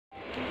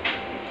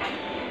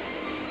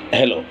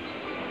Hello,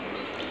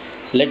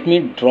 let me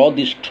draw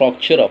the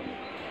structure of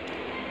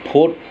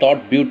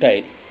 4-tert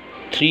butyl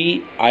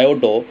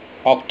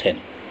 3-iodooctane.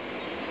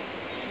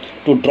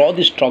 To draw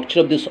the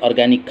structure of this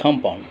organic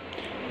compound,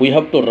 we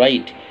have to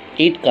write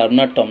 8 carbon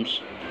atoms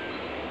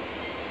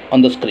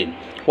on the screen.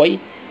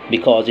 Why?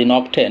 Because in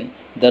octane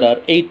there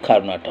are 8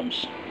 carbon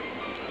atoms.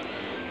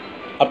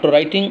 After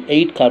writing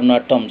 8 carbon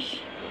atoms,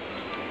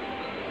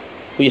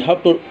 we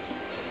have to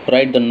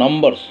write the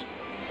numbers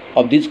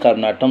of these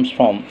carbon atoms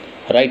from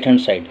right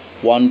hand side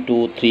 1,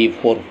 2, 3,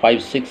 4,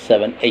 5, 6,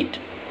 7, 8.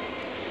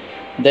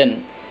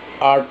 Then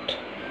at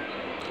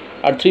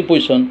 3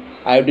 position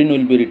iodine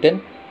will be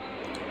written.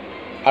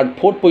 At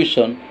 4th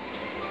position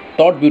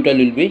tert butyl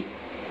will be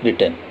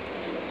written.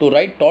 To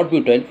write tert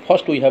butyl,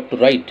 first we have to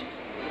write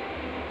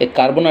a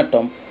carbon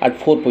atom at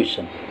 4th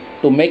position.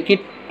 To make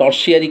it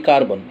tertiary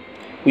carbon,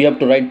 we have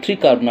to write 3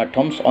 carbon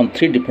atoms on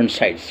 3 different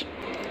sides.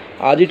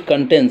 As it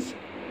contains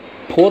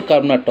 4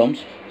 carbon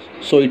atoms,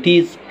 so it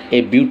is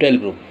a butyl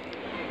group,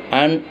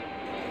 and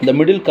the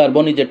middle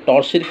carbon is a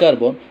tertiary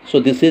carbon, so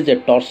this is a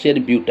tertiary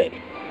butyl,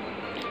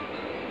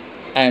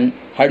 and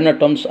hydrogen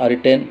atoms are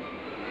written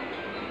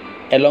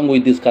along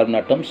with these carbon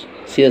atoms,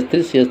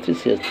 CH3, CH3,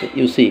 CH3,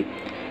 you see,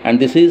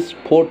 and this is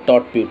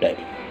 4-tert butyl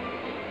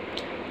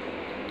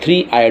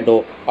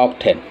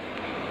 3-iodooctane.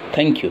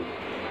 Thank you.